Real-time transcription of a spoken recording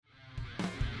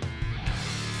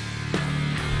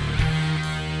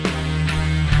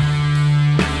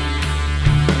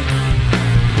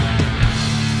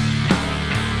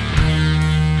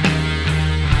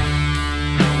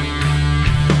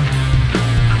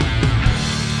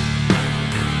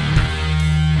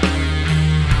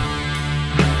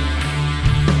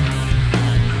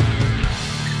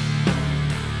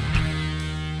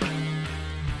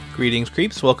Greetings,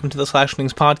 creeps. Welcome to the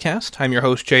Slashings Podcast. I'm your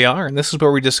host, JR, and this is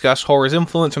where we discuss horror's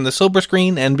influence from the silver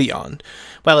screen and beyond.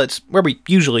 Well, it's where we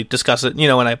usually discuss it,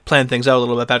 when I plan things out a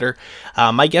little bit better.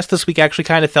 My guest this week actually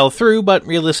kind of fell through, but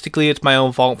realistically, it's my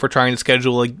own fault for trying to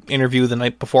schedule an interview the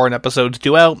night before an episode's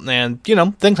due out, and,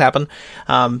 things happen.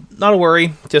 Not a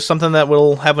worry, just something that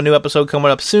we'll have a new episode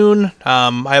coming up soon.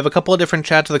 I have a couple of different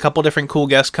chats with a couple of different cool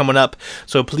guests coming up,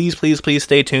 so please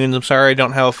stay tuned. I'm sorry I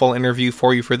don't have a full interview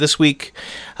for you for this week.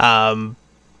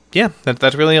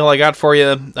 That's really all I got for you.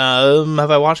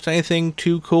 Have I watched anything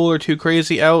too cool or too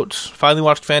crazy out? Finally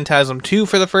watched Phantasm 2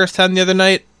 for the first time the other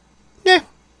night.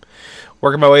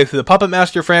 Working my way through the Puppet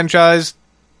Master franchise.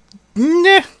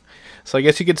 So I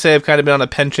guess you could say I've kind of been on a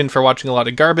penchant for watching a lot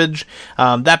of garbage.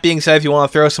 That being said, if you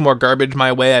want to throw some more garbage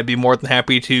my way, I'd be more than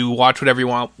happy to watch whatever you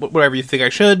want, whatever you think I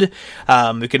should.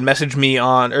 You can message me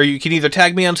on, or you can either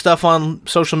tag me on stuff on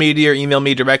social media or email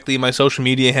me directly. My social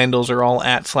media handles are all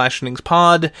at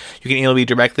 @SlashingsPod. You can email me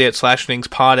directly at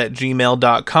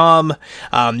slashingspod@gmail.com.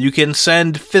 You can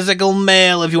send physical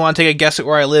mail if you want to take a guess at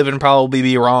where I live and probably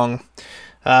be wrong.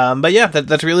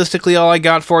 That's realistically all I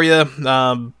got for you.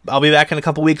 I'll be back in a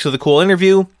couple weeks with a cool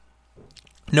interview.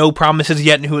 No promises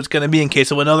yet on who it's going to be in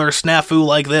case of another snafu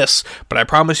like this, but I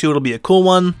promise you it'll be a cool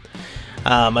one.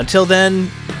 Until then,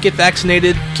 get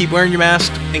vaccinated, keep wearing your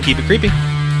mask, and keep it creepy.